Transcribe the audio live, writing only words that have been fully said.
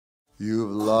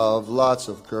You've loved lots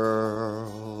of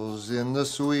girls in the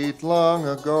sweet long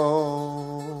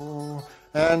ago,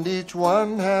 and each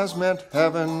one has meant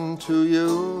heaven to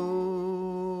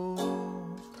you.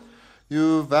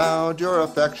 You vowed your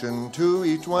affection to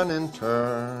each one in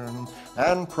turn,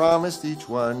 and promised each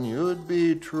one you'd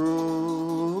be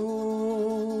true.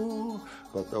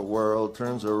 But the world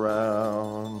turns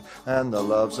around, and the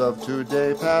loves of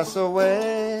today pass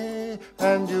away,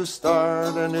 and you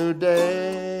start a new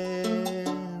day.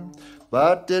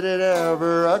 But did it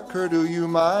ever occur to you,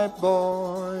 my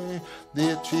boy,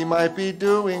 that she might be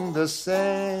doing the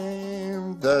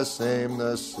same, the same,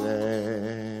 the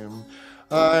same?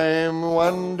 I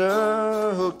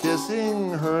wonder who's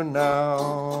kissing her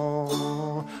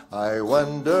now. I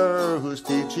wonder who's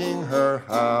teaching her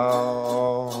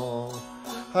how.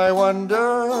 I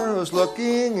wonder who's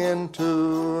looking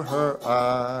into her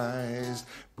eyes,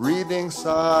 breathing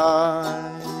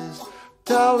sighs,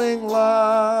 telling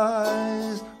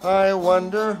lies. I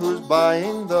wonder who's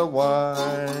buying the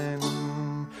wine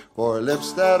for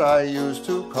lips that I used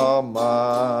to call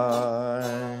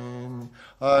mine.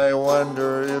 I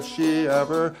wonder if she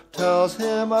ever tells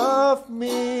him of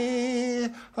me.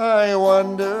 I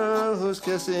wonder who's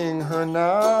kissing her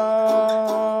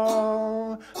now.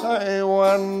 I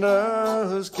wonder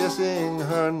who's kissing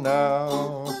her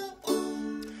now.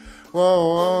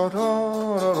 Whoa,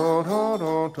 do, do, do,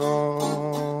 do, do.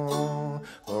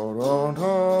 Oh, do,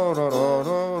 do, do,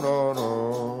 do, do, do.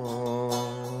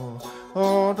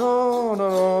 Oh, do, do,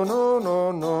 do, do,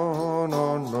 do,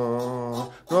 do, do.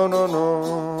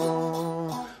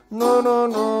 No, no,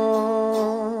 no, no, no, no,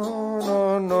 no,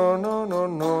 no, no, no,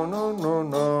 no, no, no,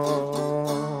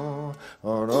 no.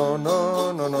 Oh, no,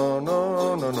 no, no, no,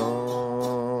 no, no,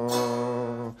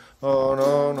 no. Oh,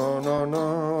 no, no, no,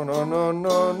 no, no, no,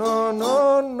 no, no,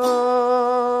 no,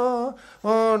 no.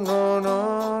 Oh, no,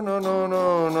 no, no, no,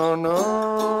 no, no,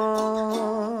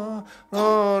 no.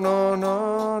 No, no,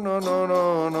 no, no, no,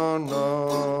 no, no,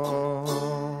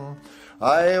 no.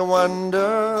 I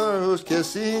wonder who's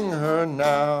kissing her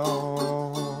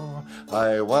now.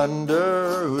 I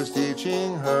wonder who's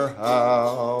teaching her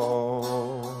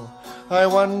how. I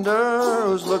wonder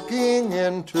who's looking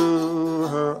into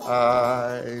her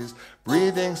eyes,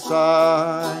 breathing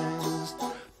sighs,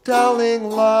 telling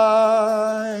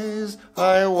lies.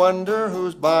 I wonder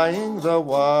who's buying the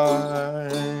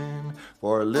wine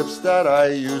for lips that I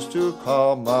used to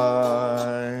call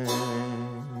mine.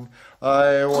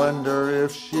 I wonder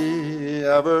if she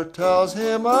ever tells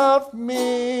him of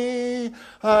me.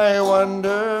 I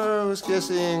wonder who's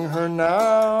kissing her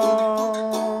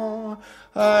now.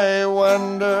 I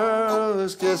wonder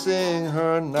who's kissing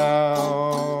her now.